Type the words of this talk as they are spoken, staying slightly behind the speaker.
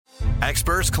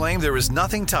Experts claim there is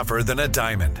nothing tougher than a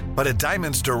diamond. But at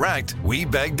Diamonds Direct, we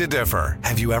beg to differ.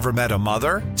 Have you ever met a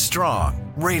mother?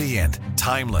 Strong, radiant,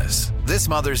 timeless. This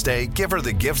Mother's Day, give her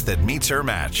the gift that meets her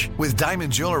match. With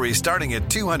diamond jewelry starting at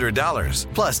 $200.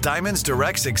 Plus Diamonds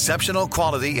Direct's exceptional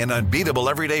quality and unbeatable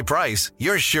everyday price,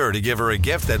 you're sure to give her a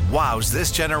gift that wows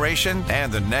this generation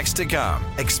and the next to come.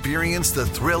 Experience the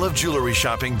thrill of jewelry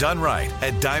shopping done right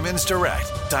at Diamonds Direct.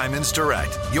 Diamonds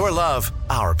Direct. Your love,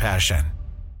 our passion.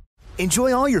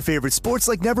 Enjoy all your favorite sports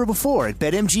like never before at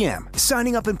BetMGM.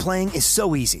 Signing up and playing is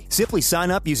so easy. Simply sign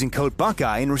up using code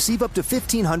Buckeye and receive up to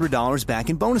 $1,500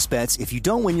 back in bonus bets if you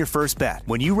don't win your first bet.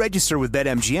 When you register with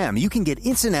BetMGM, you can get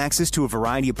instant access to a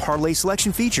variety of parlay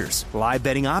selection features, live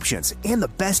betting options, and the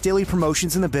best daily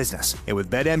promotions in the business. And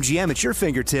with BetMGM at your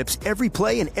fingertips, every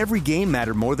play and every game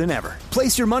matter more than ever.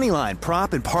 Place your moneyline,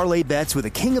 prop, and parlay bets with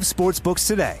the king of sportsbooks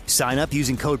today. Sign up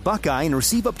using code Buckeye and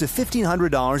receive up to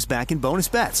 $1,500 back in bonus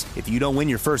bets if you don't win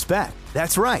your first bet.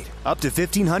 That's right, up to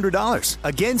 $1,500.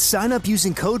 Again, sign up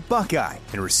using code Buckeye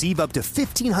and receive up to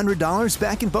 $1,500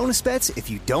 back in bonus bets if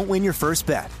you don't win your first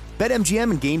bet.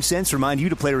 BetMGM and GameSense remind you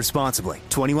to play responsibly.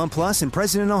 21 plus and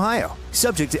present in Ohio.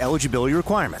 Subject to eligibility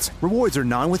requirements. Rewards are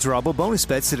non-withdrawable bonus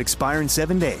bets that expire in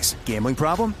 7 days. Gambling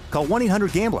problem? Call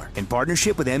 1-800-GAMBLER in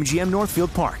partnership with MGM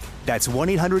Northfield Park. That's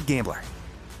 1-800-GAMBLER.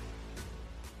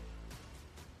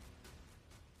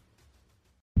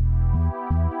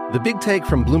 The Big Take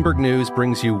from Bloomberg News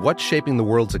brings you what's shaping the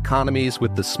world's economies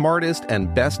with the smartest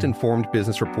and best-informed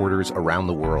business reporters around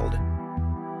the world.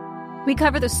 We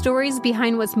cover the stories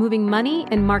behind what's moving money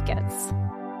and markets,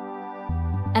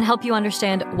 and help you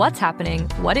understand what's happening,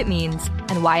 what it means,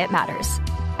 and why it matters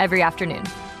every afternoon.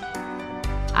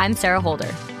 I'm Sarah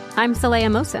Holder. I'm Saleha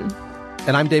Mohsin.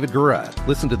 And I'm David Gura.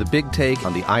 Listen to The Big Take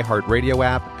on the iHeartRadio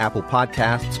app, Apple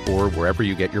Podcasts, or wherever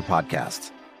you get your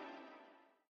podcasts.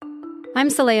 I'm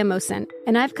Saleha Mohsin,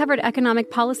 and I've covered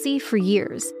economic policy for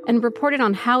years and reported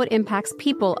on how it impacts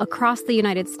people across the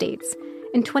United States.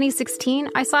 In 2016,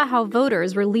 I saw how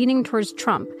voters were leaning towards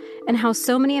Trump and how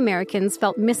so many Americans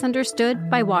felt misunderstood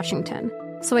by Washington.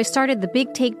 So I started The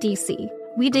Big Take DC.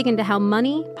 We dig into how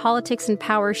money, politics, and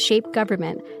power shape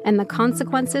government and the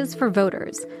consequences for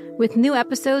voters. With new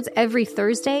episodes every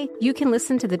Thursday, you can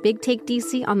listen to The Big Take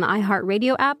DC on the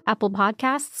iHeartRadio app, Apple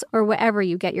Podcasts, or wherever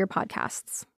you get your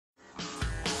podcasts.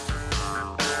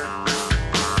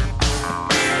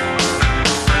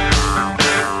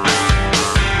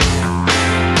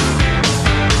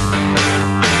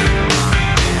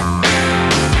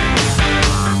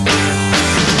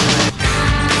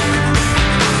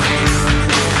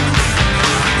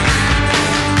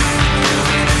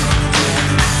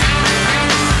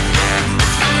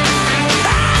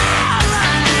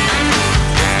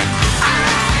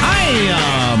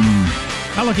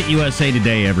 I look at USA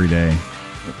Today every day.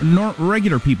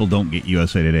 Regular people don't get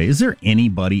USA Today. Is there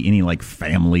anybody, any like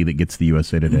family that gets the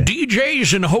USA Today?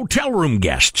 DJs and hotel room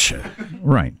guests.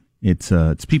 Right. It's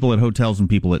people at hotels and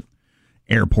people at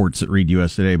airports that read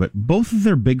USA Today. But both of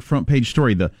their big front page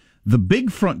story, the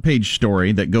big front page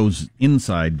story that goes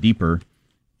inside deeper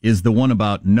is the one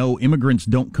about no immigrants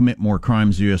don't commit more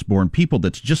crimes than U.S.-born people.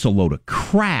 That's just a load of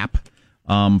crap.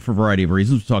 For a variety of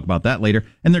reasons. We'll talk about that later.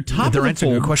 And their top they're of the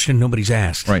answering fold, a question nobody's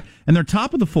asked. Right. And their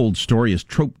top of the fold story is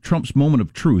Trump's moment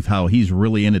of truth, how he's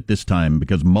really in it this time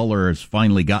because Mueller has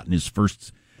finally gotten his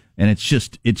first, and it's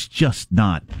just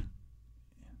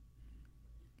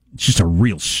a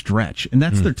real stretch. And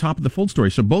that's their top of the fold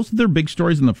story. So both of their big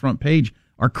stories on the front page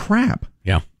are crap.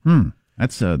 Yeah.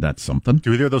 That's something.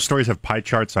 Do either of those stories have pie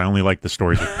charts? I only like the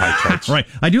stories with pie charts. Right.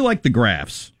 I do like the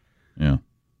graphs. Yeah.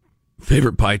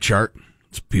 Favorite pie chart?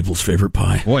 It's people's favorite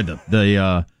pie. Boy,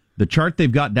 the chart they've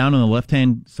got down on the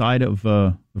left-hand side of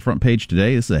the front page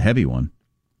today, this is a heavy one.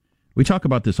 We talk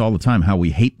about this all the time, how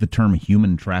we hate the term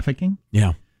human trafficking.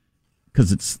 Yeah.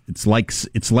 Because it's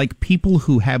like people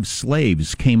who have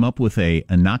slaves came up with a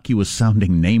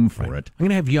innocuous-sounding name for it. I'm going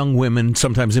to have young women,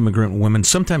 sometimes immigrant women,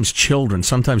 sometimes children,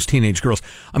 sometimes teenage girls.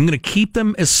 I'm going to keep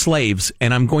them as slaves,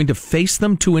 and I'm going to face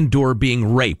them to endure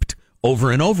being raped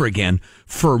over and over again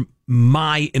for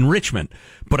my enrichment.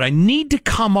 But I need to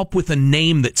come up with a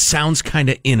name that sounds kind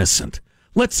of innocent.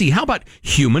 Let's see, how about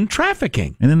human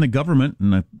trafficking? And then the government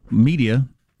and the media,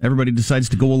 everybody decides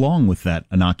to go along with that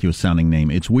innocuous-sounding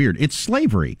name. It's weird. It's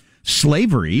slavery.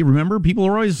 Slavery, remember, people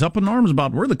are always up in arms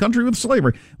about, we're the country with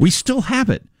slavery. We still have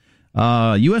it.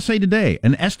 USA Today,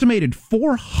 an estimated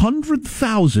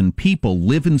 400,000 people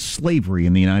live in slavery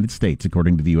in the United States,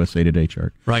 according to the USA Today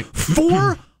chart. Right.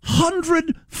 400,000!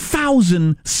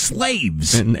 100,000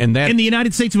 slaves and that, in the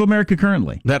United States of America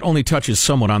currently. That only touches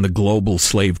somewhat on the global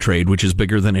slave trade, which is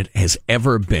bigger than it has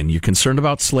ever been. You're concerned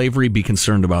about slavery, be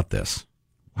concerned about this.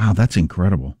 Wow, that's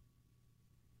incredible.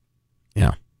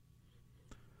 Yeah.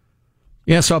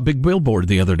 Yeah, I saw a big billboard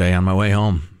the other day on my way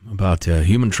home about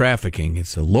human trafficking.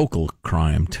 It's a local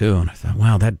crime, too. And I thought,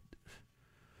 wow,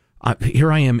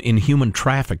 here I am in human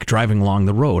traffic driving along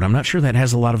the road. I'm not sure that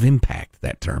has a lot of impact,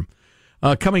 that term.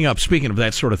 Coming up, speaking of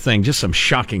that sort of thing, just some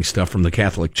shocking stuff from the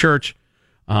Catholic Church.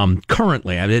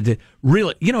 Currently,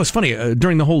 it's funny,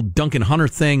 during the whole Duncan Hunter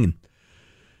thing,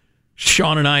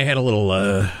 Sean and I had a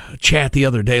little chat the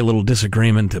other day, a little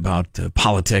disagreement about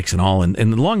politics and all. And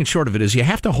the long and short of it is you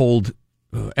have to hold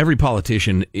every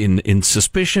politician in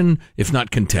suspicion, if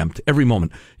not contempt, every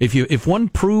moment. If one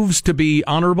proves to be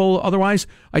honorable otherwise,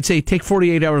 I'd say take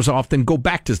 48 hours off, then go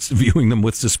back to viewing them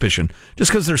with suspicion.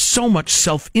 Just because there's so much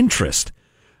self-interest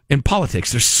in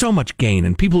politics. There's so much gain,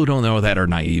 and people who don't know that are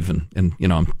naive, and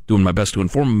I'm doing my best to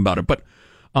inform them about it. But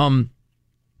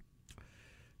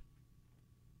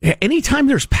anytime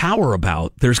there's power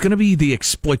about, there's going to be the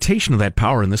exploitation of that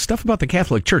power. And the stuff about the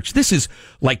Catholic Church, this is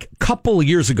like a couple of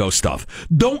years ago stuff.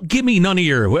 Don't give me none of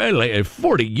your,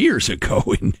 40 years ago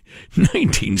in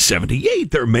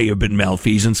 1978, there may have been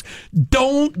malfeasance.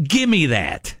 Don't give me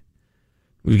that.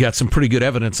 We've got some pretty good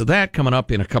evidence of that coming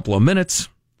up in a couple of minutes.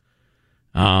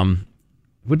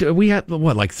 We have,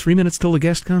 like 3 minutes till the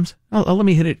guest comes? Let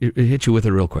me hit you with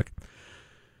it real quick.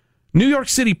 New York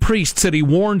City priest said he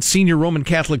warned senior Roman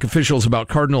Catholic officials about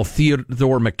Cardinal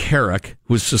Theodore McCarrick,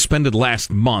 who was suspended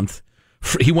last month.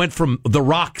 He went from the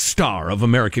rock star of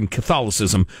American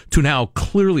Catholicism to now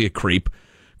clearly a creep.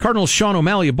 Cardinal Sean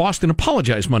O'Malley of Boston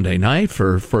apologized Monday night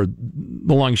for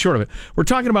the long and short of it. We're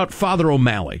talking about Father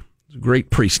O'Malley. It's a great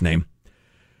priest name.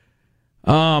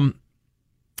 I'm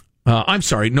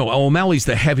sorry. No, O'Malley's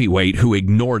the heavyweight who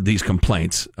ignored these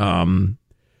complaints.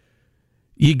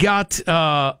 You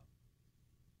got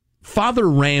Father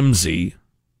Ramsey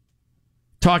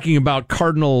talking about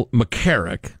Cardinal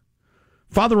McCarrick.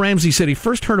 Father Ramsey said he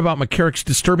first heard about McCarrick's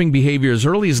disturbing behavior as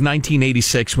early as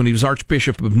 1986 when he was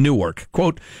Archbishop of Newark.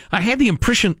 Quote, I had the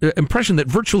impression that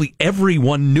virtually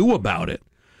everyone knew about it.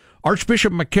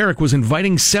 Archbishop McCarrick was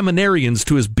inviting seminarians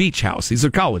to his beach house. These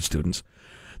are college students.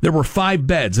 There were 5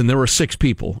 beds and there were 6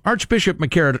 people. Archbishop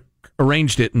McCarrick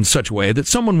arranged it in such a way that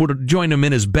someone would join him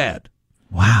in his bed.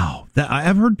 Wow.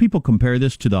 I've heard people compare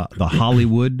this to the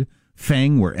Hollywood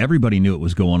thing where everybody knew it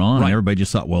was going on, right, and everybody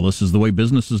just thought, well, this is the way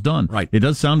business is done. Right. It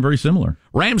does sound very similar.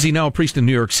 Ramsey, now a priest in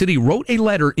New York City, wrote a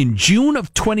letter in June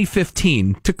of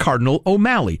 2015 to Cardinal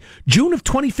O'Malley. June of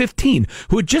 2015,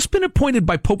 who had just been appointed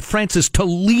by Pope Francis to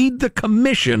lead the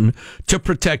commission to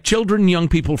protect children and young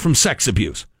people from sex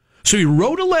abuse. So he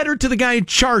wrote a letter to the guy in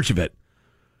charge of it.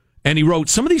 And he wrote,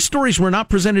 some of these stories were not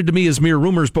presented to me as mere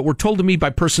rumors, but were told to me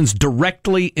by persons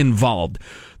directly involved.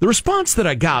 The response that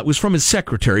I got was from his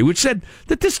secretary, which said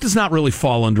that this does not really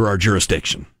fall under our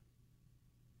jurisdiction.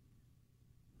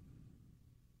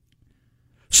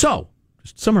 So,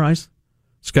 just to summarize,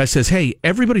 this guy says, hey,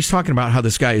 everybody's talking about how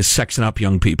this guy is sexing up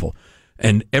young people.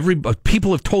 And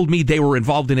people have told me they were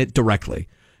involved in it directly.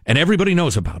 And everybody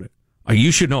knows about it.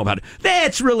 You should know about it.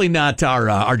 That's really not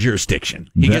our jurisdiction.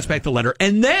 He gets back the letter.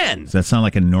 And then... Does that sound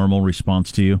like a normal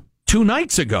response to you? 2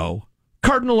 nights ago,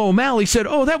 Cardinal O'Malley said,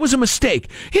 oh, that was a mistake.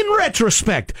 In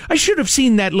retrospect, I should have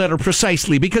seen that letter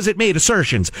precisely because it made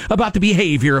assertions about the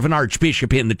behavior of an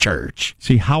archbishop in the church.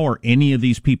 See, how are any of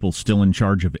these people still in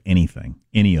charge of anything?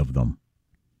 Any of them?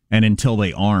 And until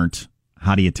they aren't,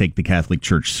 how do you take the Catholic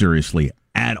Church seriously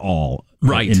at all?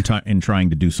 Right. In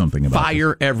trying to do something about it.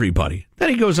 Fire everybody. Then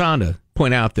he goes on to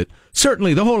point out that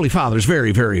certainly the Holy Father is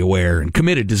very, very aware and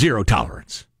committed to zero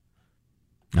tolerance.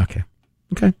 Okay.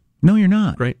 No, you're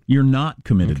not. Great. You're not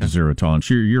committed to zero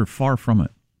tolerance. You're far from it.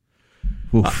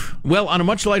 Well, on a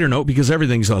much lighter note, because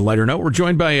everything's a lighter note, we're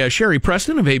joined by Sherry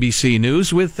Preston of ABC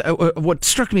News with what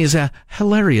struck me as a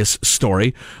hilarious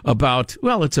story about,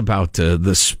 it's about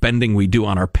the spending we do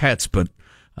on our pets, but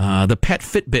the pet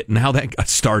Fitbit and how that got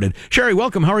started. Sherry,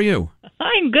 welcome. How are you?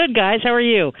 I'm good, guys. How are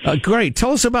you? Great.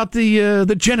 Tell us about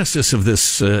the genesis of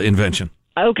this invention.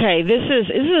 Okay, this is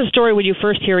a story when you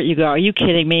first hear it, you go, are you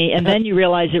kidding me? And then you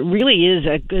realize it really is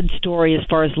a good story as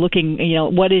far as looking,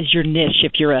 what is your niche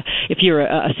if you're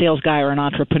a sales guy or an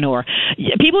entrepreneur.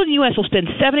 People in the U.S. will spend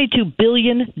 $72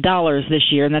 billion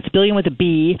this year, and that's billion with a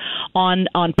B, on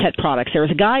pet products. There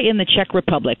was a guy in the Czech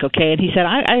Republic, okay, and he said,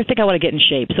 I think I want to get in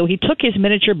shape. So he took his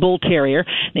miniature bull terrier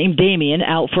named Damien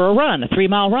out for a run, a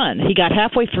 3-mile run. He got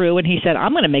halfway through, and he said,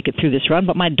 I'm going to make it through this run,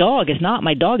 but my dog is not.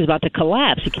 My dog is about to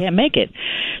collapse. He can't make it.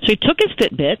 So he took his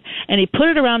Fitbit and he put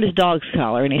it around his dog's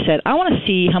collar, and he said, I want to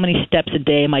see how many steps a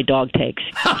day my dog takes.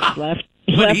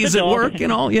 But he's at work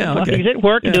and all? Yeah, okay. He's at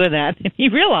work doing that. And he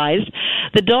realized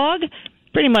the dog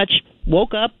pretty much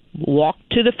woke up, walked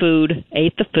to the food,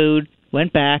 ate the food,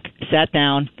 went back, sat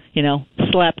down,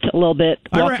 slept a little bit.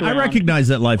 I recognize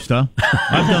that lifestyle.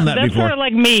 I've done that That's before. Sort of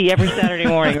like me every Saturday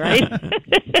morning, right?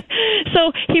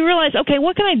 So he realized, okay,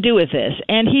 what can I do with this?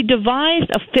 And he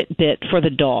devised a Fitbit for the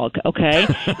dog, okay?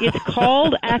 It's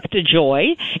called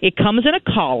ActiJoy. It comes in a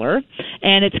collar,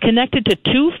 and it's connected to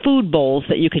 2 food bowls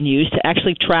that you can use to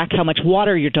actually track how much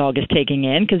water your dog is taking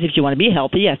in, because if you want to be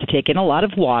healthy, you have to take in a lot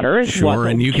of water. Sure,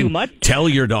 and you can tell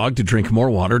your dog to drink more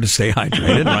water to stay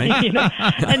hydrated,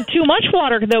 right? And too much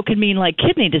water, though, could mean like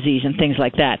kidney disease and things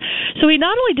like that. So he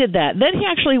not only did that, then he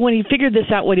actually, when he figured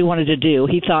this out, what he wanted to do,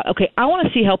 he thought, okay, I want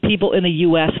to see how people in the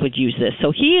U.S. would use this.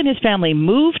 So he and his family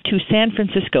moved to San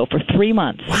Francisco for 3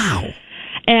 months. Wow.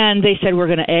 And they said, we're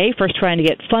going to, first trying to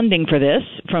get funding for this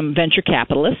from venture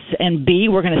capitalists, and B,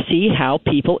 we're going to see how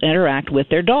people interact with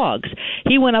their dogs.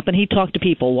 He went up and he talked to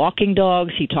people walking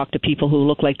dogs. He talked to people who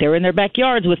looked like they were in their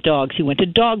backyards with dogs. He went to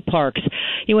dog parks.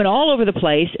 He went all over the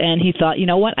place, and he thought, you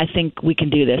know what, I think we can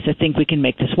do this. I think we can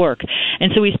make this work.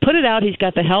 And so he's put it out. He's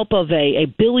got the help of a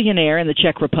billionaire in the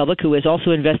Czech Republic who has also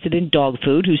invested in dog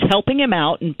food, who's helping him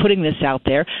out and putting this out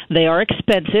there. They are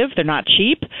expensive. They're not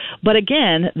cheap. But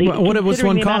again, what was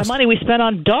one the amount of money we spent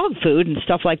on dog food and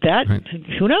stuff like that, right.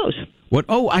 Who knows? What?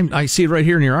 Oh, I see it right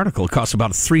here in your article. It costs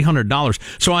about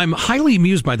 $300. So I'm highly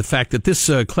amused by the fact that this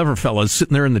clever fellow is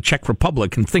sitting there in the Czech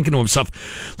Republic and thinking to himself,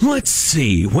 let's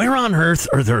see, where on earth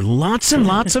are there lots and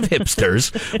lots of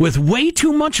hipsters with way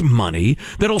too much money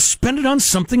that'll spend it on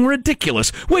something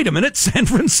ridiculous? Wait a minute, San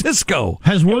Francisco.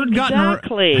 Has word gotten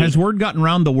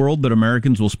around the world that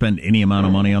Americans will spend any amount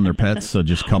of money on their pets? So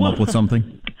just come up with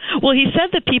something? Well, he said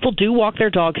that people do walk their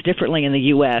dogs differently in the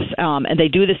U.S., and they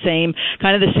do the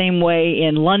same way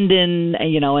in London,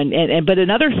 but in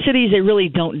other cities they really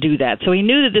don't do that. So he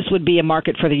knew that this would be a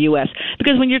market for the U.S.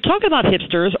 because when you're talking about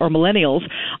hipsters or millennials,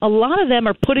 a lot of them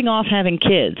are putting off having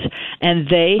kids, and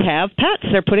they have pets.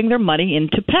 They're putting their money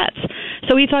into pets.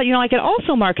 So he thought, I could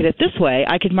also market it this way.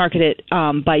 I could market it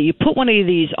by you put one of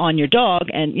these on your dog,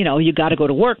 and you got to go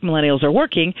to work. Millennials are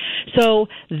working, so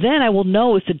then I will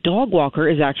know if the dog walker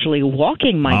is actually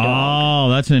walking my dog. Oh,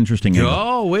 that's an interesting angle.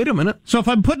 Oh, wait a minute. So if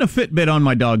I'm putting a Fitbit on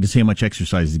my dog to see how much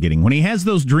exercise he's getting, when he has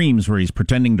those dreams where he's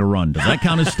pretending to run, does that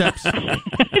count as steps?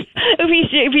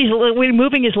 If he's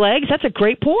moving his legs, that's a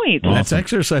great point. Awesome. That's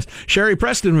exercise. Sherry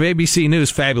Preston of ABC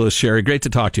News. Fabulous, Sherry. Great to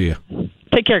talk to you.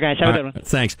 Take care, guys. Have a good one.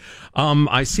 Thanks.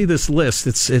 I see this list.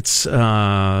 It's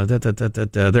there it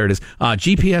is.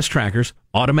 GPS trackers,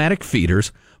 automatic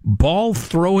feeders, ball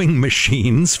throwing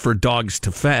machines for dogs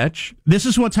to fetch. This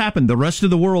is what's happened. The rest of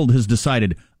the world has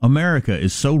decided America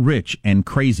is so rich and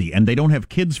crazy, and they don't have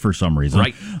kids for some reason,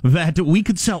 right, that we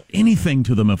could sell anything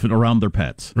to them around their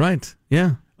pets. Right.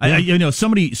 Yeah.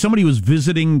 Somebody was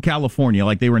visiting California,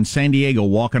 like they were in San Diego,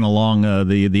 walking along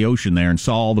the ocean there, and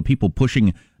saw all the people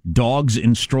pushing dogs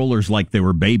in strollers like they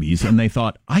were babies, and they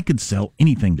thought, I could sell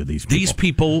anything to these people. These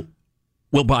people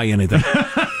will buy anything.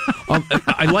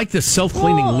 I like the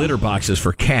self-cleaning litter boxes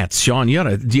for cats. Sean,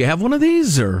 do you have one of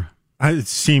these, or? It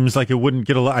seems like it wouldn't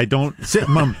get a lot. I don't.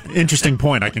 Interesting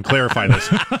point. I can clarify this.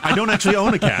 I don't actually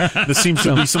own a cat. This seems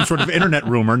to be some sort of internet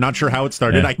rumor. Not sure how it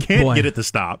started. Yeah. I can't get it to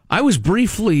stop. I was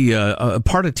briefly a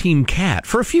part of Team Cat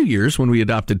for a few years when we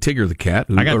adopted Tigger the cat,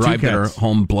 who arrived at our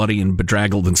home bloody and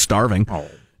bedraggled and starving. Oh.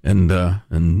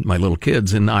 And my little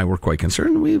kids and I were quite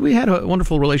concerned. We had a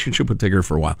wonderful relationship with Tigger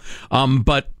for a while.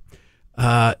 But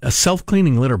a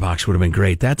self-cleaning litter box would have been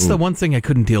great. That's the one thing I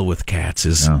couldn't deal with cats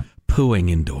is pooing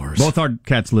indoors. Both our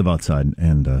cats live outside,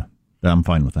 and I'm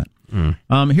fine with that.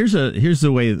 Here's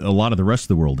the way a lot of the rest of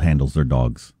the world handles their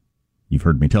dogs. You've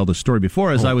heard me tell this story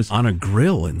before. I was on a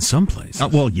grill in some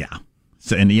places. Well, yeah.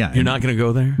 So, you're not going to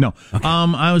go there? No. Okay.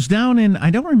 I was down in,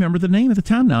 I don't remember the name of the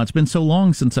town now. It's been so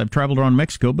long since I've traveled around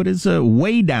Mexico, but it's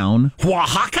way down.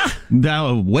 Oaxaca?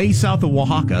 Way south of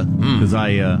Oaxaca. Because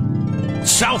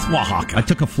South Oaxaca. I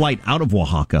took a flight out of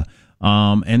Oaxaca.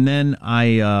 And then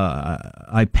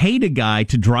I paid a guy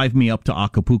to drive me up to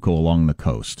Acapulco along the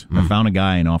coast. I found a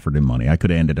guy and offered him money. I could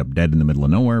have ended up dead in the middle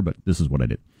of nowhere, but this is what I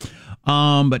did.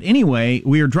 But anyway,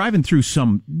 we were driving through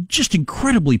some just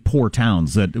incredibly poor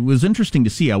towns that it was interesting to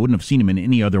see. I wouldn't have seen them in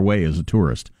any other way as a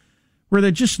tourist, where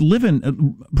they're just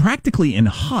living practically in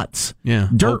huts,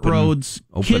 dirt roads,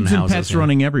 kids and pets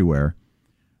running everywhere.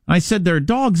 I said, there are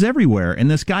dogs everywhere.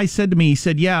 And this guy said to me, he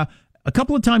said, yeah, a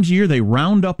couple of times a year they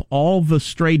round up all the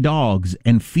stray dogs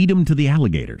and feed them to the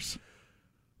alligators.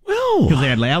 Well, because they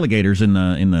had alligators in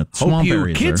the swamp hope you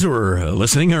areas kids there. who are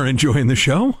listening are enjoying the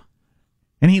show.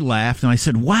 And he laughed, and I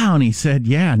said, wow. And he said,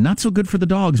 yeah, not so good for the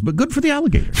dogs, but good for the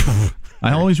alligators.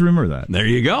 I always remember that. There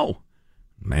you go.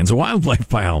 Man's a wildlife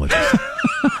biologist.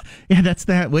 Yeah, that's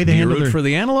that way they handle root for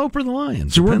the antelope or the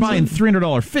lions. So we're buying $300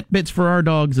 Fitbits for our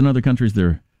dogs. In other countries,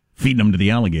 they're feeding them to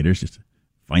the alligators just to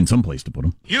find some place to put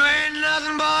them.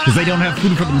 Because they don't have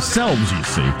food for themselves, you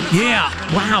see. Yeah.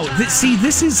 Wow. This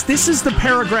is the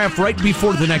paragraph right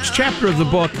before the next chapter of the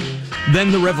book.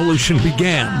 Then the revolution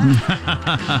began.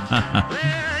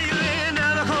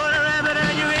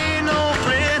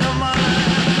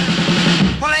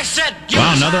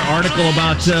 Wow, another article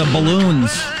about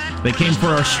balloons. They came for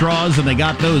our straws, and they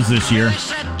got those this year.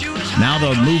 Now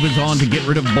the move is on to get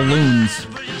rid of balloons.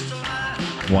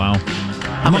 Wow.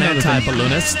 I'm an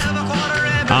anti-balloonist.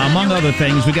 Among other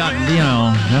things, we got,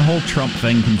 that whole Trump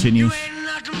thing continues.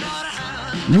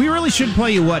 We really should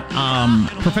play you what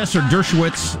Professor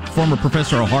Dershowitz, former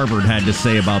professor of Harvard, had to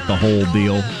say about the whole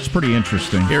deal. It's pretty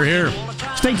interesting. Hear, hear.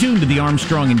 Stay tuned to the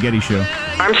Armstrong and Getty Show.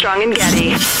 Armstrong and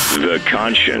Getty. The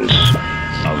conscience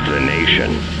of the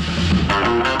nation.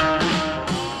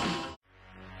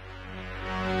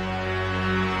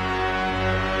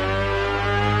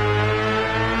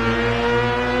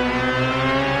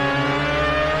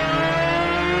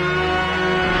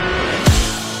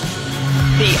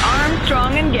 The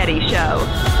Armstrong and Getty Show.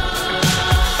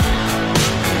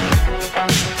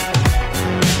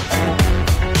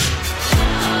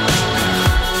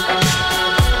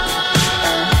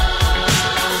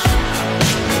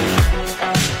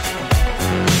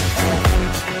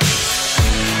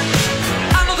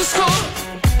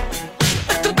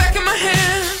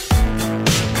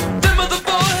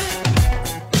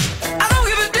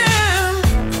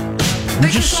 I'm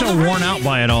just so worn out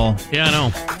by it all. Yeah, I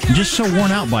know. I'm just so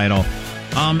worn out by it all.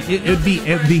 It'd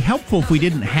be helpful if we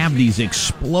didn't have these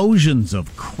explosions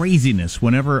of craziness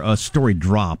whenever a story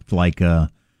dropped, like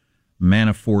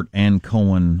Manafort and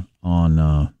Cohen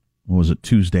on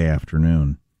Tuesday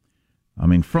afternoon. I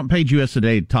mean, front page USA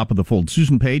Today, top of the fold.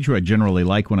 Susan Page, who I generally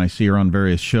like when I see her on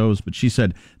various shows, but she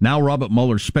said, now Robert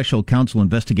Mueller's special counsel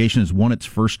investigation has won its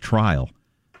first trial.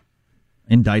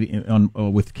 Indicted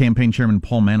with campaign chairman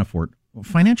Paul Manafort.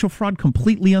 Financial fraud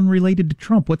completely unrelated to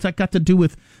Trump. What's that got to do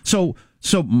with... So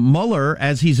Mueller,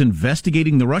 as he's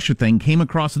investigating the Russia thing, came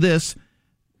across this.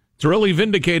 It's really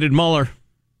vindicated Mueller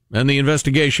and the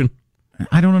investigation.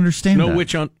 I don't understand that. No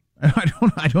witch hunt.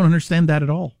 I don't understand that at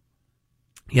all.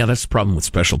 Yeah, that's the problem with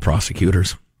special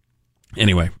prosecutors.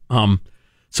 Anyway,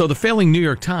 so the failing New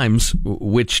York Times,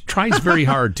 which tries very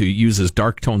hard to use as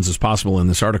dark tones as possible in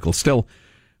this article, still,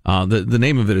 the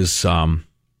name of it is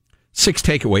 6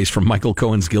 Takeaways from Michael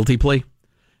Cohen's Guilty Plea.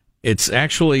 It's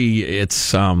actually,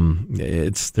 there's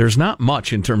not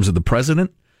much in terms of the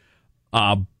president,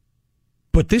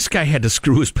 but this guy had to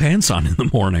screw his pants on in the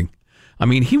morning. I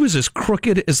mean, he was as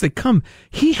crooked as they come.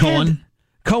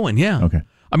 Cohen, yeah. Okay.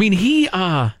 I mean, he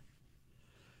and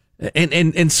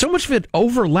so much of it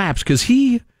overlaps because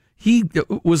he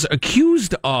was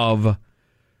accused of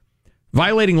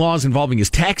violating laws involving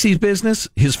his taxi business,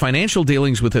 his financial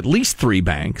dealings with at least 3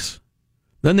 banks.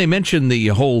 Then they mentioned the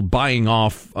whole buying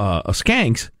off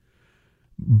skanks.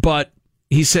 But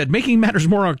he said, making matters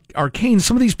more arcane,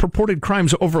 some of these purported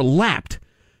crimes overlapped.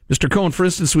 Mr. Cohen, for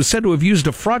instance, was said to have used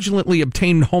a fraudulently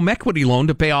obtained home equity loan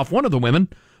to pay off one of the women,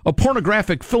 a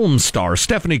pornographic film star,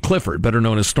 Stephanie Clifford, better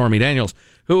known as Stormy Daniels,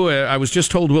 who I was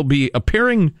just told will be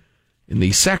appearing in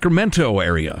the Sacramento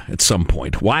area at some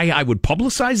point. Why I would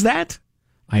publicize that,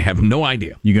 I have no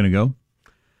idea. You going to go?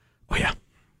 Oh, yeah.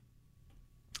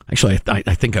 Actually,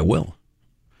 I think I will.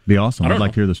 Be awesome. I'd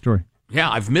like to hear the story. Yeah,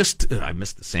 I missed the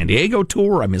San Diego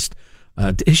tour.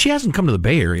 She hasn't come to the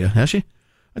Bay Area, has she?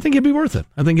 I think it'd be worth it.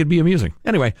 I think it'd be amusing.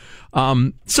 Anyway,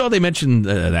 so they mentioned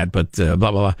that, but blah,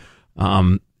 blah,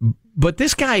 blah. But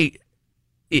this guy,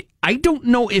 I don't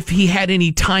know if he had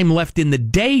any time left in the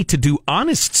day to do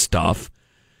honest stuff,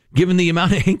 given the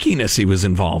amount of hinkiness he was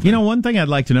involved in. You know, one thing I'd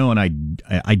like to know, and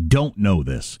I don't know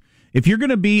this, if you're going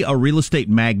to be a real estate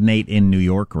magnate in New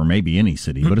York, or maybe any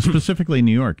city, but specifically in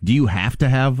New York, do you have to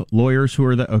have lawyers who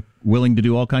are willing to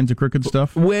do all kinds of crooked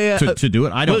stuff to do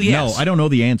it? I don't know. I don't know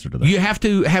the answer to that. You have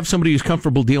to have somebody who's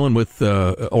comfortable dealing with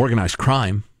organized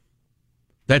crime.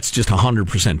 That's just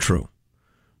 100% true.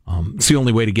 It's the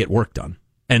only way to get work done.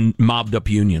 And mobbed up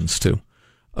unions, too.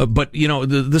 But, you know,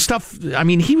 the stuff, I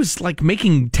mean, he was like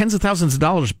making tens of thousands of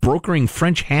dollars brokering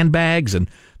French handbags and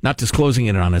not disclosing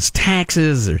it on his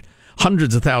taxes, or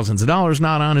hundreds of thousands of dollars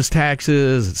not on his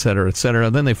taxes, et cetera, et cetera.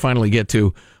 Then they finally get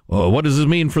to, what does this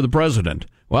mean for the president?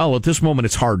 Well, at this moment,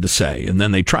 it's hard to say. And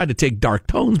then they tried to take dark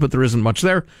tones, but there isn't much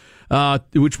there.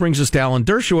 Which brings us to Alan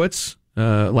Dershowitz.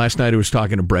 Last night, he was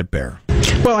talking to Brett Baer.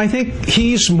 Well, I think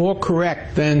he's more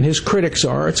correct than his critics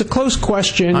are. It's a close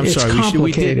question. I'm sorry, complicated.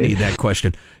 we did need that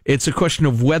question. It's a question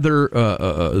of whether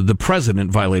the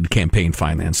president violated campaign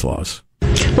finance laws.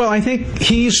 Well, I think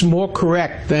he's more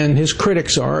correct than his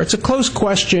critics are. It's a close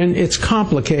question. It's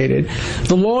complicated.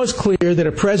 The law is clear that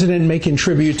a president may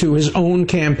contribute to his own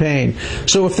campaign.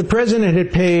 So if the president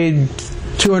had paid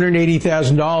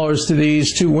 $280,000 to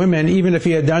these two women, even if he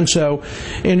had done so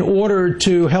in order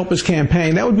to help his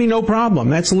campaign, that would be no problem.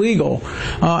 That's legal.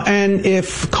 And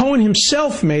if Cohen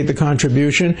himself made the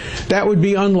contribution, that would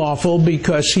be unlawful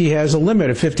because he has a limit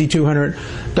of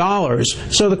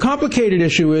 $5,200. So the complicated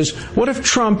issue is, what if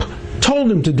Trump told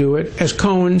him to do it, as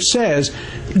Cohen says?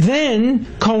 Then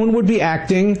Cohen would be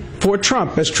acting for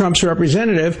Trump as Trump's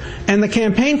representative, and the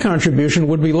campaign contribution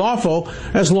would be lawful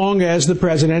as long as the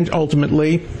president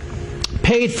ultimately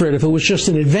paid for it. If it was just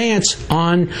an advance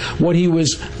on what he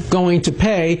was going to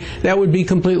pay, that would be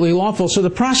completely lawful. So the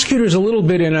prosecutor's a little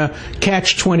bit in a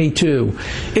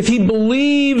catch-22. If he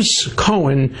believes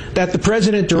Cohen that the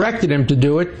president directed him to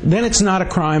do it, then it's not a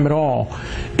crime at all.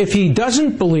 If he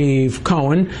doesn't believe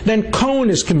Cohen, then Cohen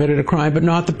has committed a crime, but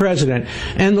not the president.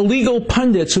 And the legal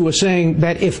pundits who are saying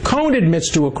that if Cohen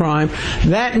admits to a crime,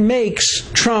 that makes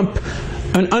Trump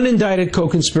an unindicted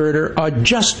co-conspirator are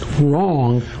just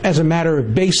wrong as a matter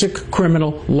of basic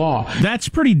criminal law. That's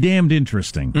pretty damned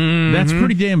interesting. Mm-hmm. That's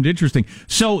pretty damned interesting.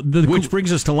 So, which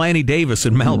brings us to Lanny Davis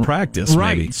and malpractice,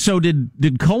 right? Maybe. So,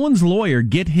 did Cohen's lawyer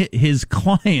get his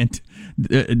client?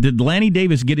 Did Lanny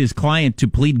Davis get his client to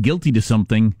plead guilty to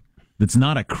something that's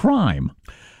not a crime?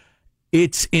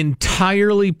 It's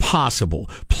entirely possible.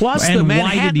 Plus, and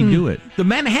why did he do it? The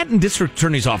Manhattan District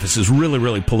Attorney's Office is really,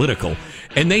 really political,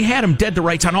 and they had him dead to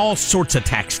rights on all sorts of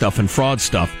tax stuff and fraud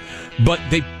stuff. But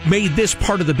they made this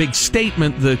part of the big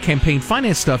statement, the campaign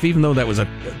finance stuff, even though that was a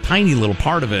tiny little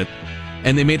part of it,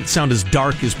 and they made it sound as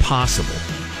dark as possible.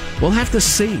 We'll have to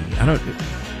see.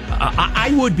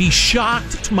 I would be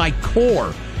shocked to my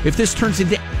core if this turns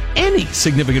into any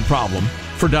significant problem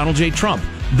for Donald J. Trump.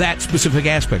 That specific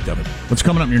aspect of it. What's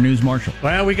coming up in your news, Marshall?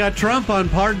 Well, we got Trump on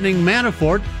pardoning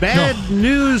Manafort. Bad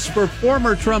news for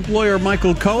former Trump lawyer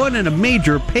Michael Cohen, and a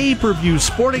major pay-per-view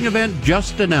sporting event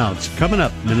just announced. Coming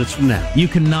up minutes from now. You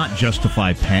cannot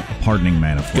justify pardoning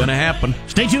Manafort. Gonna happen.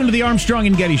 Stay tuned to the Armstrong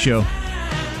and Getty Show.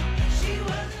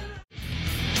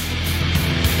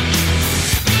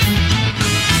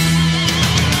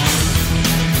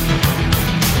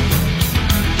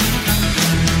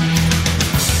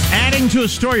 To a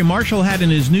story Marshall had in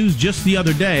his news just the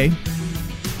other day.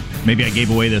 Maybe I gave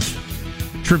away this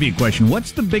trivia question.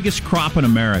 What's the biggest crop in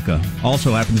America?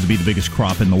 Also happens to be the biggest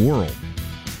crop in the world.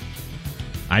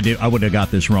 I would have got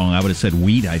this wrong. I would have said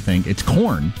wheat, I think. It's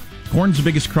corn. Corn's the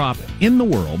biggest crop in the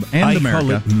world and America. I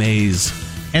call it maize.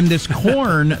 And this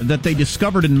corn that they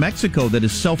discovered in Mexico that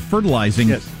is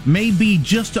self-fertilizing may be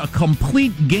just a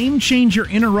complete game-changer,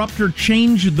 interrupter,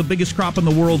 change the biggest crop in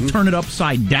the world, turn it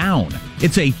upside down.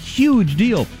 It's a huge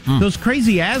deal. Those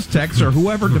crazy Aztecs or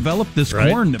whoever developed this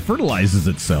corn that fertilizes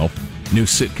itself. New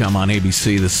sitcom on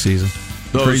ABC this season.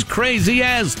 Those crazy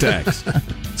Aztecs.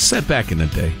 Set back in the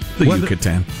day. The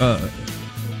Yucatan.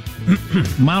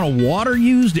 Amount of water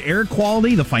used, air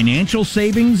quality, the financial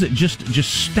savings, just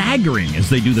staggering as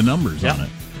they do the numbers on it.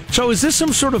 So is this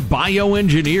some sort of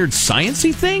bioengineered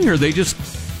sciencey thing, or they just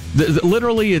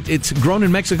literally it's grown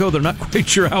in Mexico? They're not quite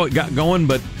sure how it got going,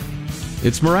 but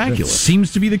it's miraculous. It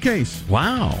seems to be the case.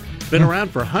 Wow. Been around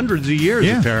for hundreds of years,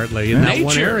 apparently, in that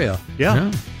one area.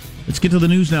 Yeah. Let's get to the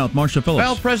news now with Marsha Phillips.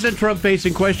 Well, President Trump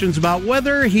facing questions about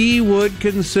whether he would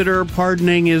consider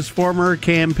pardoning his former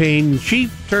campaign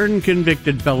chief turned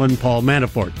convicted felon Paul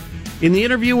Manafort. In the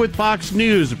interview with Fox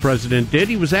News, the president did,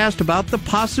 he was asked about the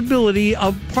possibility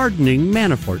of pardoning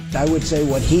Manafort. I would say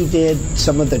what he did,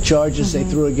 some of the charges they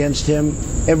threw against him,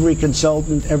 every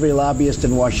consultant, every lobbyist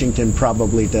in Washington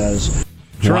probably does.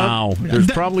 Wow. There's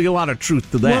probably a lot of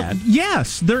truth to that. Well,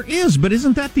 yes, there is, but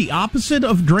isn't that the opposite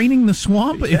of draining the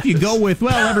swamp? Yes. If you go with,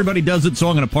 well, everybody does it, so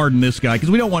I'm going to pardon this guy, because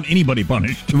we don't want anybody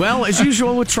punished. Well, as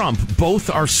usual with Trump,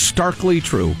 both are starkly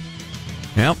true.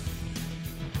 Yep.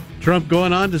 Trump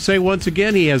going on to say once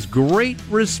again he has great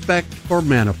respect for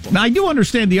Manafort. Now, I do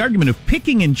understand the argument of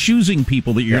picking and choosing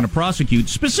people that you're going to prosecute,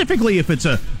 specifically if it's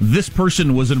this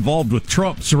person was involved with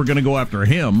Trump, so we're going to go after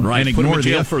him and ignore put him in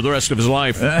jail for the rest of his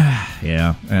life.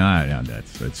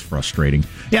 That's frustrating.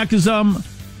 Yeah, because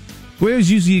we always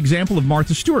use the example of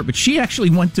Martha Stewart, but she actually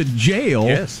went to jail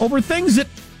over things that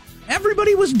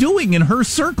everybody was doing in her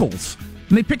circles.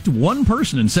 And they picked one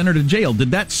person and sent her to jail.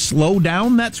 Did that slow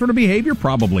down that sort of behavior?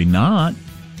 Probably not.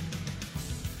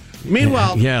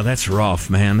 Meanwhile... Yeah, that's rough,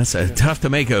 man. That's tough to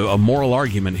make a moral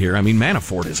argument here. I mean,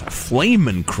 Manafort is a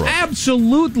flaming crook.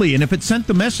 Absolutely. And if it sent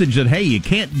the message that, hey, you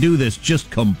can't do this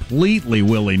just completely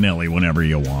willy-nilly whenever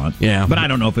you want. Yeah. But I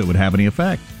don't know if it would have any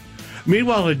effect.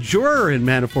 Meanwhile, a juror in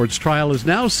Manafort's trial is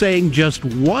now saying just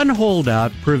one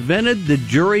holdout prevented the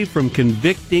jury from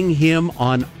convicting him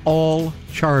on all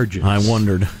charges. I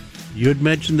wondered. You had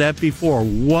mentioned that before.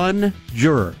 One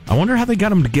juror. I wonder how they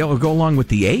got him to go along with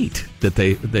the 8 that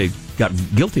they got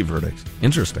guilty verdicts.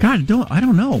 Interesting. God, I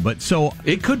don't know, but so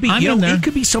it could be. It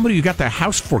could be somebody who got their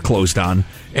house foreclosed on,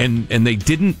 and they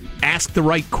didn't ask the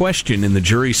right question in the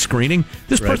jury screening.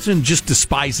 This person just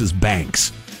despises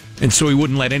banks, and so he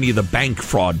wouldn't let any of the bank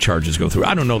fraud charges go through.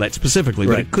 I don't know that specifically,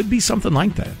 but it could be something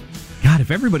like that. God,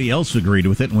 if everybody else agreed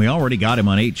with it and we already got him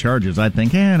on 8 charges, I'd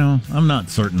think, no, I'm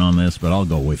not certain on this, but I'll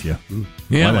go with you.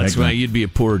 Yeah, that's why you'd be a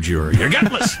poor juror. You're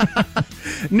gutless.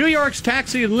 New York's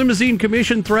Taxi and Limousine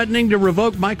Commission threatening to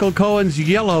revoke Michael Cohen's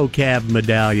yellow cab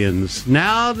medallions.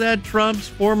 Now that Trump's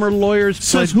former lawyers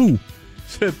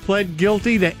pled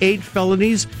guilty to 8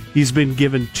 felonies, he's been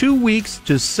given 2 weeks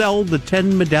to sell the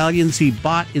 10 medallions he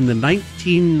bought in the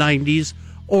 1990s,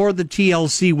 or the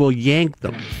TLC will yank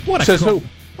them.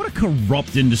 What a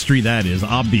corrupt industry that is,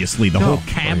 obviously. The whole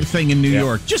cab thing in New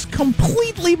York. Just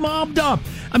completely mobbed up.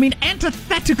 I mean,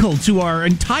 antithetical to our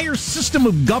entire system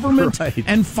of government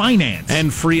and finance.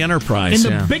 And free enterprise.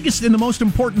 In the most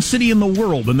important city in the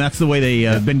world, and that's the way they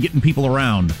have been getting people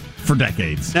around for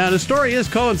decades. Now, the story is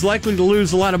Cohen's likely to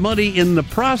lose a lot of money in the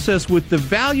process, with the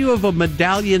value of a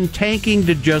medallion tanking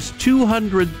to just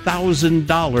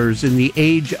 $200,000 in the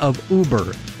age of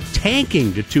Uber.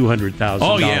 Tanking to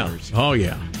 $200,000. Oh,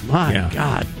 yeah. My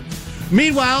God.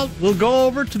 Meanwhile, we'll go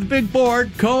over to the big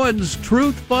board. Cohen's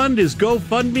Truth Fund, his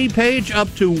GoFundMe page,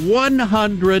 up to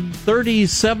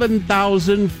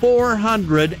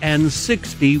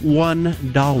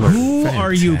 $137,461. Who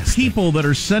are you people that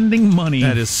are sending money?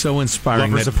 That is so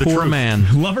inspiring. Lovers that of the poor truth.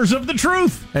 man. Lovers of the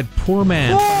truth. That poor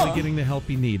man finally getting the help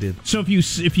he needed. So if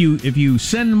you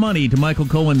send money to Michael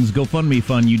Cohen's GoFundMe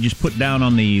fund, you just put down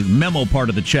on the memo part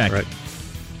of the check.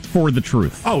 For the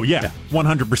truth. Oh, yeah,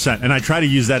 100%. And I try to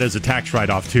use that as a tax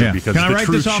write-off, too, because Can I the write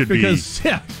truth this off should because, be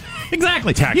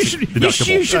exactly. tax deductible.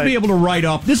 You should be able to write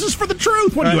off, this is for the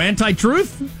truth. What are you,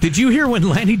 anti-truth? Did you hear when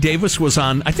Lanny Davis was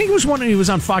on, I think it was when he was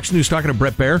on Fox News talking to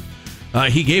Brett Baer,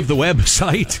 he gave the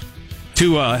website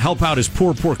to help out his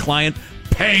poor client,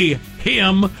 pay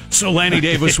him. So Lanny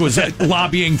Davis was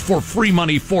lobbying for free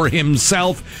money for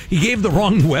himself. He gave the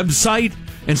wrong website,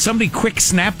 and somebody quick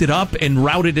snapped it up and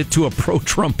routed it to a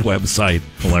pro-Trump website.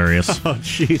 Hilarious. Oh,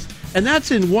 jeez. And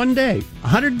that's in one day.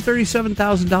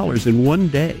 $137,000 in one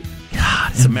day.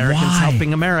 God, it's Americans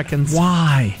helping Americans.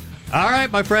 Why? All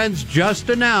right, my friends, just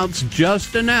announced,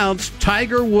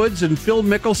 Tiger Woods and Phil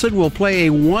Mickelson will play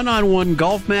a one-on-one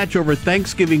golf match over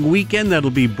Thanksgiving weekend that'll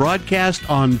be broadcast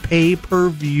on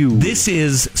pay-per-view. This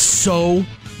is so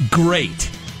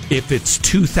great. If it's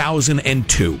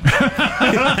 2002.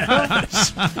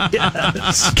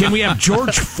 Yes. Can we have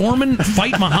George Foreman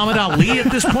fight Muhammad Ali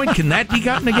at this point? Can that be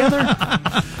gotten together?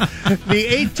 The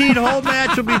 18-hole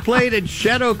match will be played at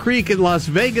Shadow Creek in Las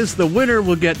Vegas. The winner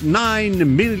will get $9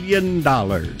 million.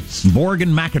 Borg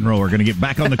and McEnroe are going to get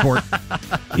back on the court.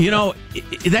 You know,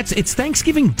 it's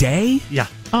Thanksgiving Day? Yeah.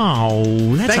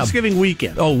 Oh, that's Thanksgiving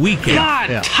weekend. Oh, weekend.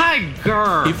 God,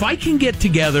 Tiger! If I can get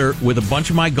together with a bunch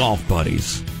of my golf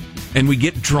buddies and we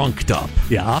get drunked up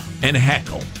and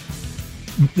heckle,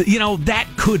 you know, that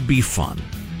could be fun.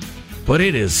 But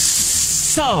it is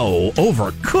so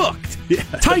overcooked. Yes.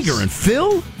 Tiger and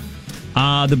Phil?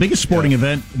 The biggest sporting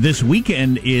event this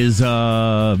weekend is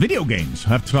video games. I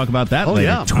have to talk about that later.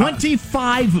 Yeah.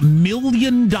 $25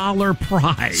 million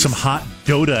prize. Some hot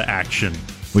Dota action.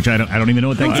 Which I don't even know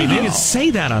what that game You can say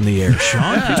that on the air,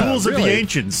 Sean. Tools of the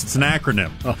Ancients. It's an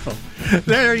acronym.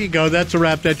 There you go. That's a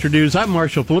wrap. That's your news. I'm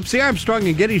Marshall Phillips, the Armstrong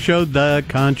and Getty Show, the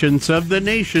conscience of the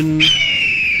nation.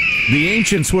 The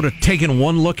ancients would have taken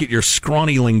one look at your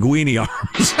scrawny linguini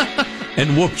arms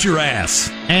and whooped your ass.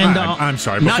 And I'm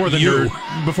sorry. Before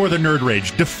the nerd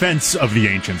rage, defense of the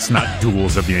ancients, not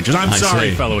duels of the ancients. I'm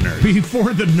sorry, fellow nerds.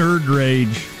 Before the nerd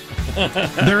rage.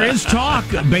 There is talk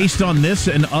based on this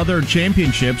and other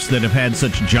championships that have had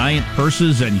such giant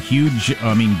purses and huge,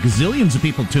 gazillions of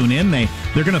people tune in. They're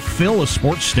going to fill a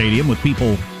sports stadium with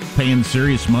people paying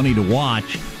serious money to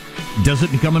watch. Does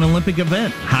it become an Olympic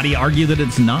event? How do you argue that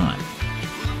it's not?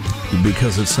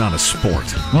 Because it's not a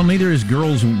sport. Well, neither is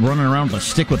girls running around with a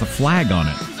stick with a flag on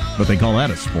it. But they call that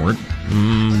a sport.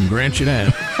 Grant you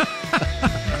that.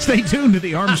 Stay tuned to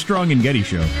the Armstrong and Getty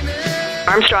Show.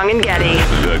 Armstrong and Getty.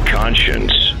 The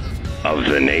conscience of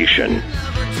the nation.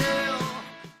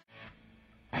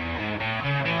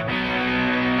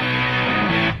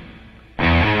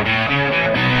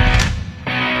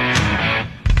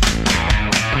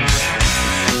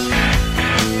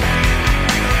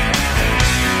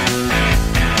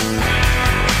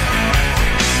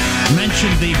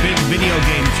 Mentioned the big video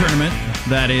game tournament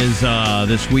that is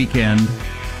this weekend.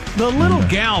 The little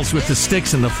gals with the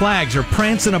sticks and the flags are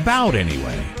prancing about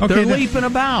anyway. Okay, They're leaping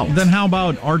about. Then how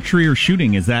about archery or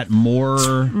shooting? Is that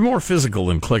more physical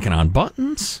than clicking on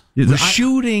buttons?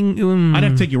 Shooting. I'd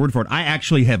have to take your word for it. I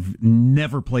actually have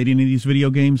never played any of these video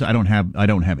games. I don't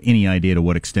have any idea to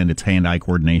what extent it's hand-eye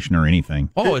coordination or anything.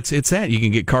 Oh, it's that. You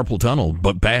can get carpal tunnel,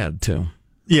 but bad too.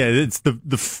 Yeah, it's the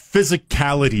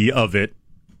physicality of it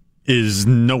is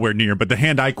nowhere near, but the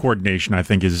hand-eye coordination, I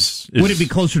think, is... Would it be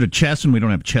closer to chess, and we don't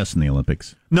have chess in the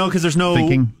Olympics? No, because there's no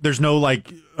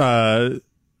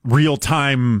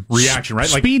real-time reaction, right?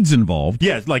 Speed's involved.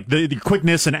 Yeah, like the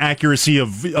quickness and accuracy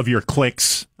of your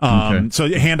clicks.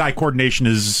 So hand-eye coordination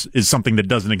is something that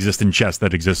doesn't exist in chess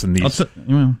that exists in these.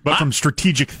 But from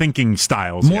strategic thinking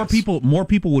styles, more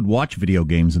people would watch video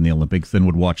games in the Olympics than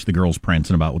would watch the girls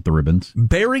prancing about with the ribbons.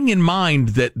 Bearing in mind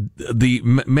that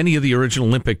many of the original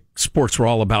Olympic sports were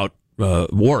all about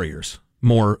warriors,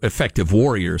 more effective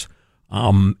warriors.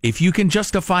 If you can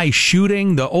justify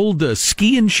shooting, the old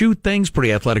ski and shoot thing's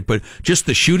pretty athletic, but just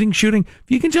the shooting, if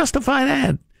you can justify that,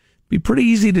 it'd be pretty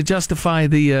easy to justify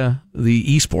the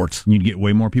esports. You'd get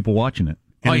way more people watching it.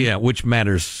 Which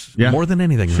matters more than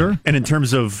anything. Sure. Really. And in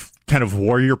terms of kind of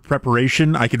warrior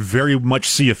preparation, I could very much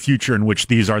see a future in which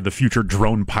these are the future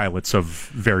drone pilots of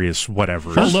various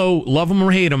whatevers. Although, love them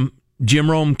or hate them, Jim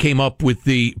Rome came up with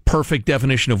the perfect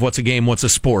definition of what's a game, what's a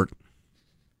sport.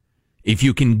 If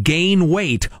you can gain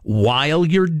weight while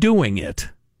you're doing it,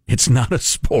 it's not a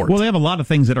sport. Well, they have a lot of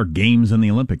things that are games in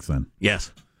the Olympics then.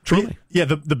 Yes, truly. Yeah,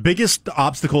 the biggest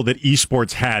obstacle that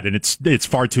esports had, and it's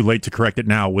far too late to correct it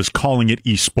now, was calling it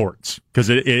esports. Because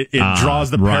it draws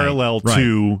the parallel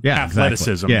to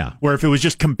athleticism. Exactly. Yeah. Where if it was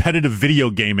just competitive video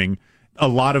gaming, a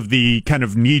lot of the kind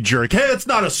of knee-jerk, hey, it's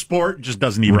not a sport, just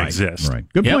doesn't even exist. Right.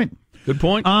 Good point. Good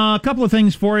point. A couple of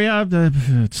things for you.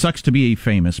 It sucks to be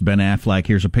famous. Ben Affleck.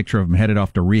 Here's a picture of him headed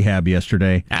off to rehab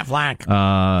yesterday. Affleck.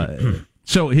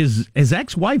 So his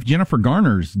ex-wife, Jennifer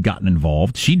Garner's gotten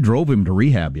involved. She drove him to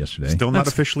rehab yesterday. Still not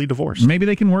officially divorced. Maybe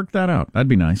they can work that out. That'd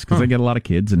be nice because they get a lot of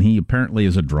kids, and he apparently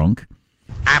is a drunk.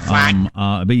 Affleck.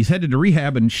 But he's headed to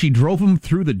rehab, and she drove him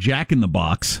through the Jack in the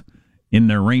Box in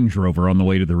their Range Rover on the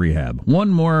way to the rehab. One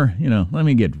more, let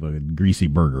me get a greasy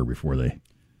burger before they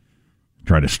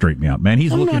try to straighten me out. Man,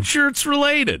 I'm not sure it's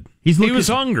related. He was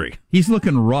hungry. He's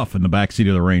looking rough in the back seat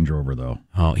of the Range Rover, though.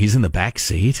 Oh, he's in the back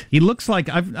seat? He looks like,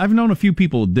 I've known a few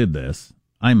people who did this.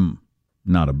 I'm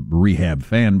not a rehab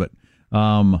fan, but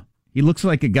he looks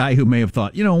like a guy who may have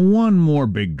thought, one more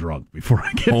big drunk before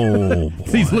I get boy.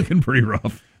 He's looking pretty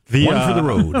rough. One for the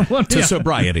road to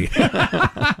sobriety.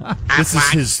 This is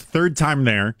his third time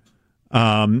there.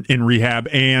 In rehab,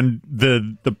 and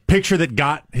the picture that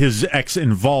got his ex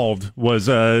involved was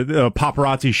a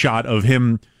paparazzi shot of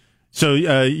him. So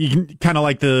you can kind of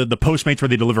like the Postmates where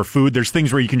they deliver food. There's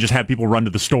things where you can just have people run to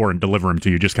the store and deliver them to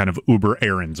you, just kind of Uber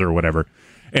errands or whatever.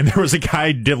 And there was a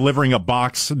guy delivering a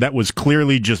box that was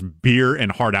clearly just beer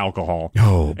and hard alcohol.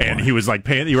 Oh, boy. And he was like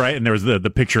paying you right, and there was the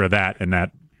picture of that, and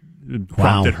that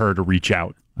prompted her to reach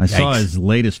out. I saw his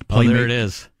latest Playmate. Oh, there it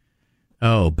is.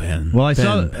 Oh, Ben. Well, I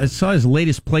saw his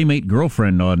latest Playmate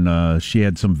girlfriend on. She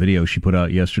had some video she put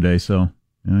out yesterday. So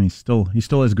he still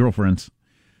has girlfriends.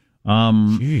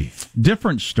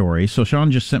 Different story. So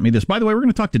Sean just sent me this. By the way, we're going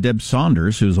to talk to Deb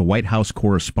Saunders, who's a White House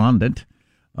correspondent,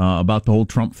 about the whole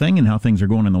Trump thing and how things are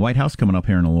going in the White House coming up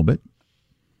here in a little bit.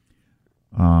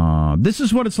 This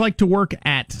is what it's like to work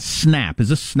at Snap. Is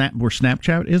this Snap where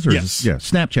Snapchat is? Or yes.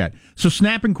 Snapchat. So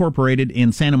Snap Incorporated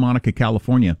in Santa Monica,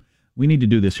 California. We need to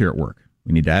do this here at work.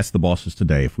 We need to ask the bosses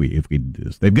today if we do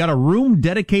this. They've got a room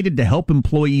dedicated to help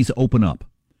employees open up.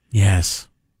 Yes.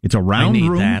 It's a round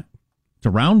room. That. It's a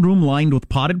round room lined with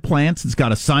potted plants. It's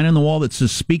got a sign on the wall that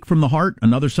says "Speak from the Heart,"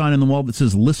 another sign on the wall that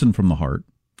says "Listen from the Heart."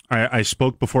 I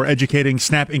spoke before educating.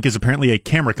 Snap Inc. is apparently a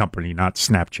camera company, not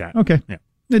Snapchat. Okay. Yeah.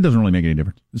 It doesn't really make any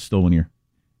difference. It's still when you're,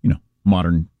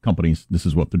 modern companies, this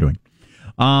is what they're doing.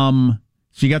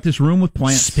 So you got this room with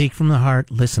plants. Speak from the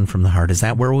heart, listen from the heart. Is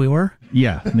that where we were?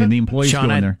 Yeah. And the employees Sean,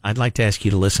 go in there. I'd like to ask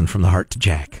you to listen from the heart to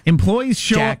Jack. Employees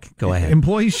show Jack, up. go ahead.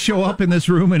 Employees show up in this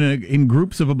room in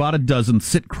groups of about a dozen,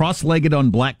 sit cross-legged on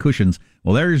black cushions.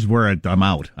 Well, there's where I'm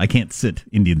out. I can't sit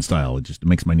Indian style. It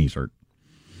makes my knees hurt.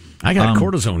 I got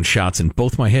cortisone shots in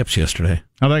both my hips yesterday.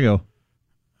 How'd that go?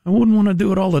 I wouldn't want to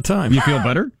do it all the time. You feel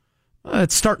better?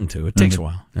 It's starting to. It takes a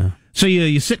while. Yeah. So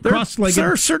you sit cross-legged.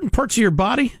 There are certain parts of your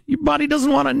body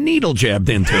doesn't want a needle jabbed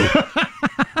into.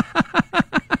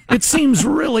 It seems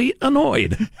really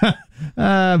annoyed.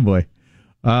 Boy.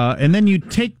 And then you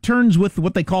take turns with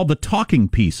what they call the talking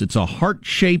piece. It's a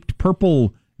heart-shaped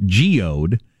purple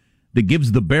geode that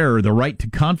gives the bearer the right to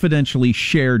confidentially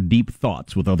share deep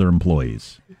thoughts with other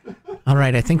employees. All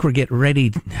right, I think we're getting ready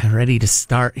to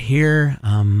start here.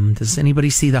 Does anybody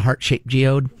see the heart-shaped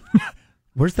geode?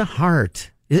 Where's the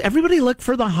heart? Everybody look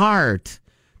for the heart.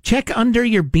 Check under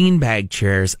your beanbag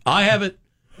chairs. I have it.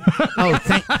 Oh,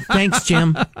 thanks,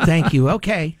 Jim. Thank you.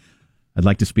 Okay. I'd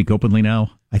like to speak openly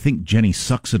now. I think Jenny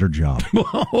sucks at her job.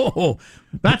 Whoa.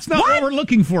 That's not what we're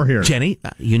looking for here. Jenny,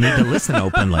 you need to listen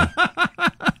openly.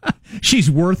 She's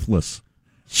worthless.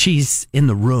 She's in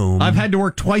the room. I've had to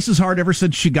work twice as hard ever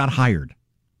since she got hired.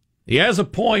 He has a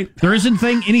point. There isn't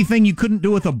anything you couldn't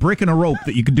do with a brick and a rope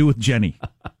that you could do with Jenny.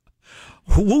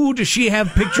 Who does she have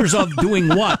pictures of doing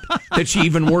what that she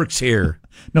even works here?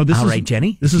 No, this All is right,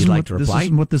 Jenny. This is like to reply? This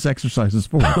isn't what this exercise is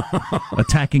for.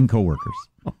 Attacking coworkers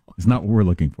is not what we're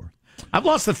looking for. I've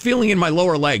lost the feeling in my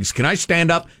lower legs. Can I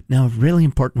stand up? No, really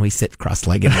important. We sit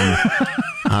cross-legged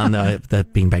on the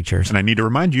beanbag chairs. And I need to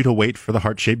remind you to wait for the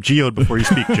heart-shaped geode before you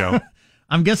speak, Joe.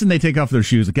 I'm guessing they take off their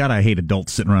shoes. God, I hate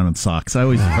adults sitting around in socks. I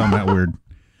always found that weird.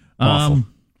 Awful.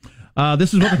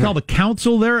 This is what they call the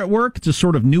council there at work. It's a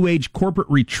sort of new age corporate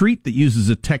retreat that uses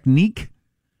a technique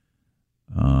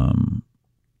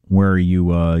where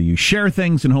you share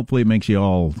things and hopefully it makes you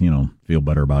all feel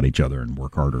better about each other and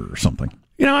work harder or something.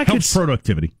 Helps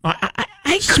productivity.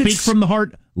 I speak from the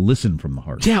heart, listen from the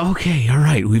heart. Yeah, okay, all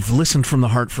right. We've listened from the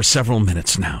heart for several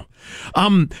minutes now.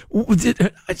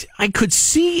 I could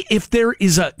see if there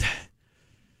is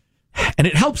and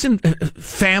it helps in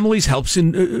families, helps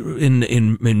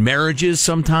in marriages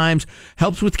sometimes,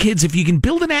 helps with kids. If you can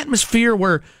build an atmosphere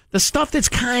where the stuff that's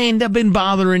kind of been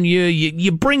bothering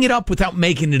you bring it up without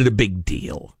making it a big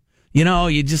deal.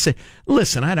 You just say,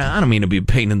 listen, I don't mean to be a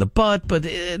pain in the butt, but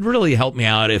it really helped me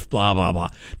out if blah, blah,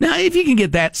 blah. Now, if you can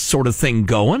get that sort of thing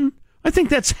going, I think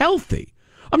that's healthy.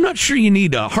 I'm not sure you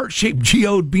need heart-shaped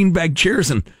geode beanbag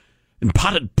chairs and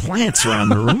potted plants around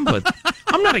the room, but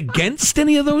I'm not against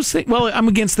any of those things. Well, I'm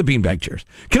against the beanbag chairs.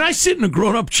 Can I sit in a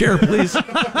grown-up chair, please?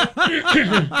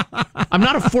 I'm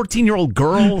not a 14-year-old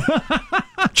girl.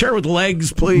 Chair with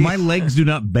legs, please. My legs do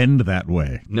not bend that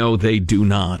way. No, they do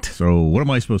not. So what am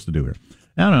I supposed to do here?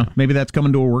 I don't know. Maybe that's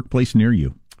coming to a workplace near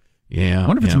you. Yeah. I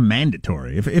wonder if it's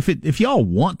mandatory. If y'all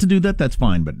want to do that, that's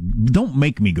fine, but don't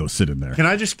make me go sit in there. Can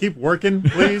I just keep working,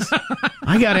 please?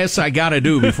 I got to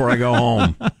do before I go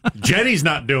home. Jenny's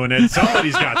not doing it.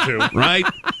 Somebody's got to.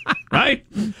 Right?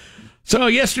 So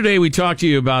yesterday we talked to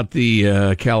you about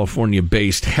the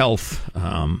California-based health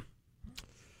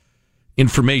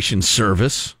information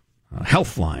service,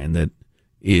 Healthline, that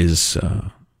is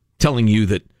telling you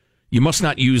that you must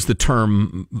not use the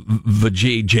term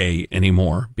vajayjay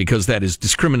anymore because that is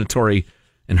discriminatory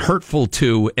and hurtful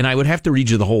to. And I would have to read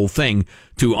you the whole thing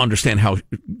to understand how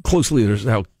close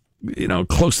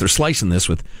they're slicing this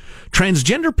with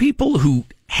transgender people who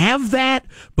have that,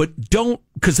 but don't,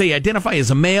 because they identify as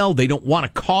a male, they don't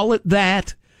want to call it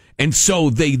that. And so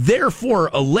they therefore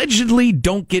allegedly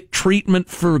don't get treatment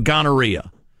for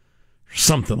gonorrhea.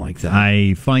 Something like that.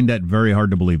 I find that very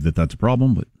hard to believe that that's a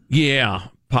problem, but yeah.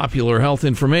 Popular health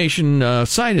information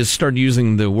site has started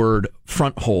using the word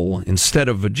front hole instead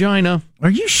of vagina. Are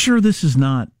you sure this is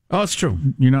not? Oh, it's true.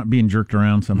 You're not being jerked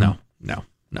around somehow? No.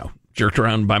 Jerked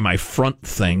around by my front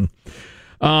thing.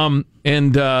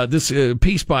 This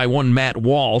piece by one Matt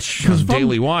Walsh of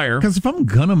Daily Wire. Because if I'm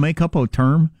going to make up a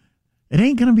term, it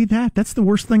ain't going to be that. That's the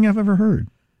worst thing I've ever heard.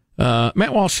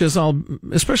 Matt Walsh says, I'll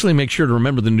especially make sure to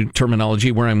remember the new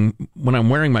terminology when I'm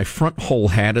wearing my front hole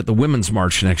hat at the Women's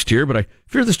March next year, but I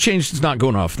fear this change is not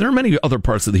going off. There are many other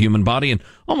parts of the human body, and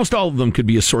almost all of them could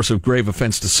be a source of grave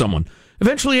offense to someone.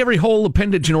 Eventually, every hole,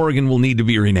 appendage, and organ will need to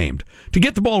be renamed. To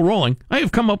get the ball rolling, I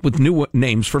have come up with new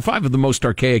names for 5 of the most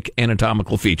archaic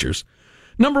anatomical features.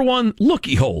 Number 1,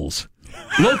 looky holes.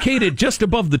 Located just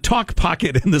above the talk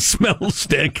pocket and the smell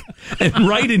stick, and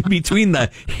right in between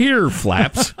the ear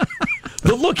flaps.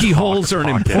 The looky holes are an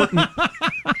important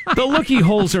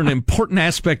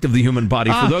aspect of the human body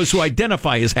for those who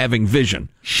identify as having vision.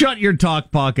 Shut your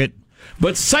talk pocket.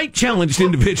 But sight-challenged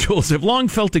individuals have long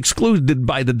felt excluded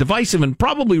by the divisive and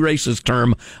probably racist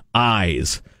term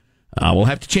eyes. We'll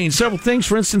have to change several things.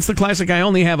 For instance, the classic "I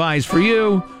only have eyes for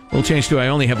you" will change to "I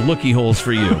only have looky holes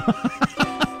for you."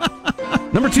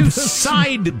 Number 2,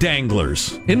 side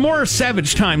danglers. In more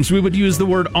savage times, we would use the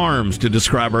word arms to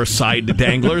describe our side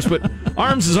danglers, but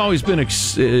arms has always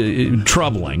been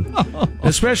troubling,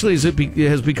 especially as it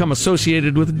has become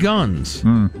associated with guns.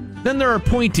 Then there are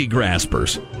pointy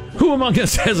graspers. Who among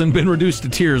us hasn't been reduced to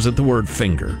tears at the word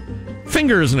finger?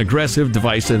 Finger is an aggressive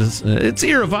device that it's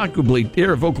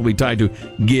irrevocably tied to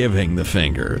giving the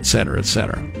finger, etc.,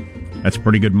 etc. That's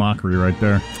pretty good mockery right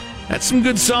there. That's some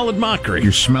good solid mockery.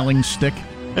 Your smelling stick?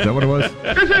 Is that what it was?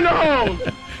 It's in the hole!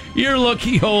 Your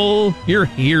looky hole, your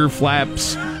ear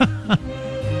flaps.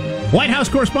 White House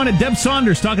correspondent Deb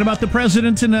Saunders talking about the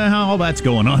president and how all that's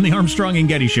going on the Armstrong and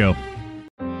Getty Show.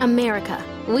 America.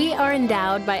 We are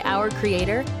endowed by our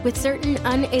Creator with certain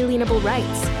unalienable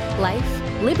rights: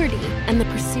 life, liberty, and the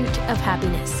pursuit of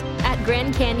happiness. At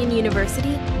Grand Canyon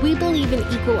University, we believe in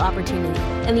equal opportunity,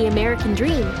 and the American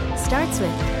dream starts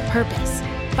with purpose.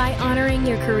 By honoring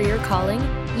your career calling,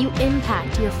 you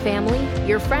impact your family,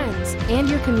 your friends, and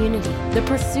your community. The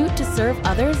pursuit to serve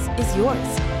others is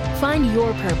yours. Find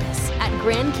your purpose at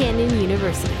Grand Canyon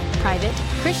University. Private,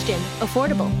 Christian,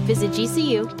 affordable. Visit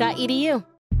gcu.edu.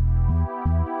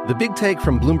 The Big Take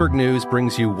from Bloomberg News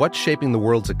brings you what's shaping the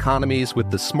world's economies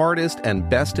with the smartest and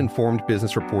best-informed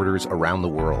business reporters around the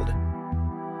world.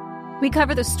 We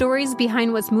cover the stories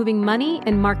behind what's moving money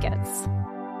and markets,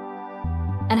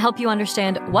 and help you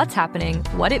understand what's happening,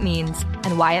 what it means,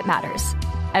 and why it matters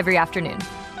every afternoon.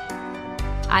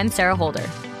 I'm Sarah Holder.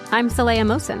 I'm Saleha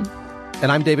Mohsin.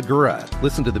 And I'm David Gura.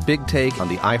 Listen to The Big Take on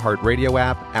the iHeartRadio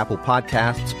app, Apple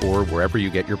Podcasts, or wherever you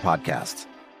get your podcasts.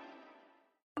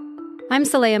 I'm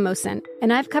Saleha Mohsin,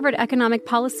 and I've covered economic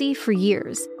policy for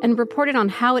years and reported on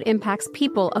how it impacts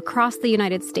people across the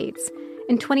United States.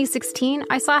 In 2016,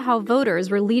 I saw how voters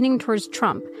were leaning towards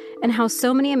Trump and how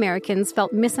so many Americans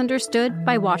felt misunderstood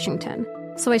by Washington.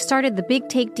 So I started The Big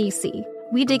Take DC.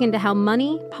 We dig into how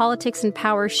money, politics, and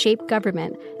power shape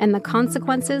government and the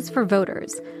consequences for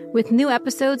voters. With new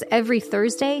episodes every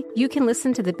Thursday, you can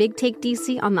listen to The Big Take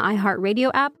DC on the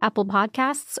iHeartRadio app, Apple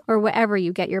Podcasts, or wherever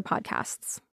you get your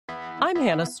podcasts. I'm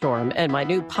Hannah Storm, and my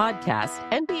new podcast,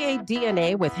 NBA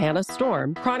DNA with Hannah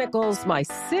Storm, chronicles my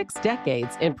 6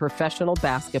 decades in professional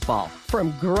basketball.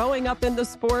 From growing up in the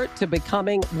sport to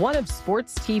becoming one of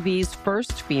sports TV's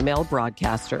first female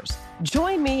broadcasters.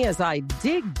 Join me as I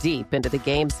dig deep into the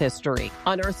game's history,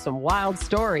 unearth some wild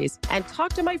stories, and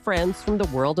talk to my friends from the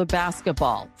world of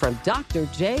basketball, from Dr.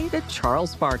 J to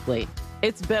Charles Barkley.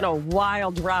 It's been a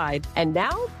wild ride, and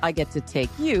now I get to take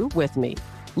you with me.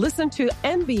 Listen to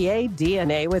NBA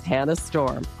DNA with Hannah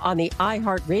Storm on the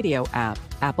iHeartRadio app,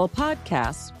 Apple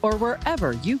Podcasts, or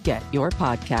wherever you get your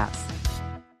podcasts.